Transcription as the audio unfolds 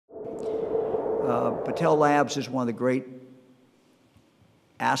Battelle Labs is one of the great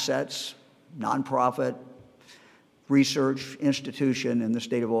assets, nonprofit research institution in the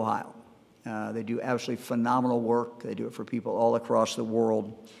state of Ohio. They do absolutely phenomenal work. They do it for people all across the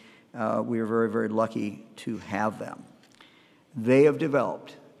world. We are very, very lucky to have them. They have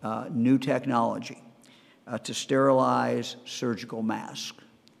developed new technology to sterilize surgical masks.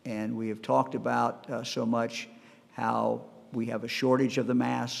 And we have talked about so much how we have a shortage of the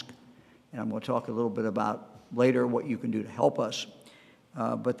mask. And I'm going to talk a little bit about later what you can do to help us.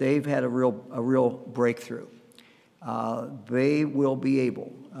 But they've had a real breakthrough. They will be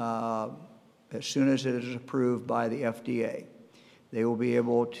able, as soon as it is approved by the FDA, they will be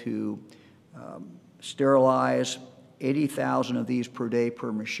able to sterilize 80,000 of these per day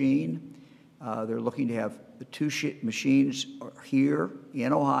per machine. They're looking to have the two machines here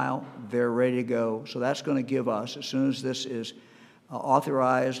in Ohio. They're ready to go. So that's going to give us, as soon as this is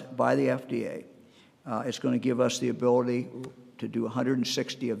authorized by the FDA, it's going to give us the ability to do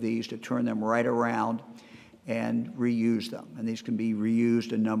 160 of these, to turn them right around and reuse them. And these can be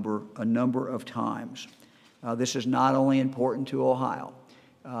reused a number of times. This is not only important to Ohio.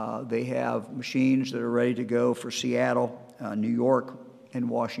 They have machines that are ready to go for Seattle, New York, and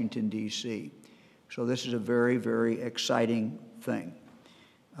Washington, D.C. So this is a very, very exciting thing.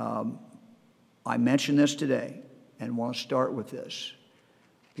 I mentioned this today and want to start with this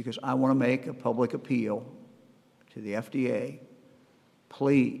because I want to make a public appeal to the FDA.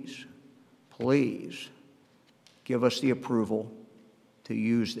 Please, please give us the approval to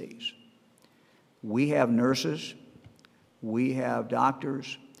use these. We have nurses, we have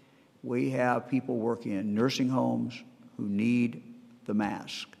doctors, we have people working in nursing homes who need the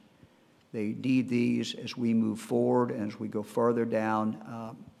mask. They need these as we move forward and as we go further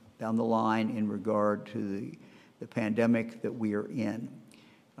down the line in regard to the pandemic that we are in.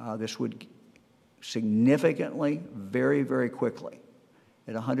 This would significantly, very, very quickly,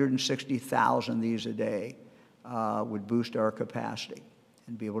 at 160,000 these a day, would boost our capacity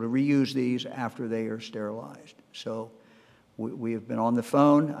and be able to reuse these after they are sterilized. So we have been on the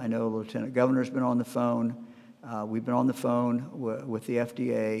phone. I know the Lieutenant Governor's been on the phone. We've been on the phone with the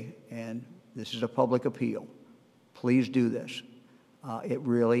FDA, and this is a public appeal. Please do this. It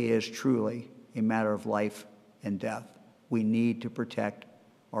really is truly a matter of life and death. We need to protect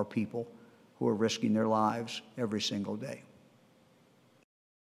our people who are risking their lives every single day.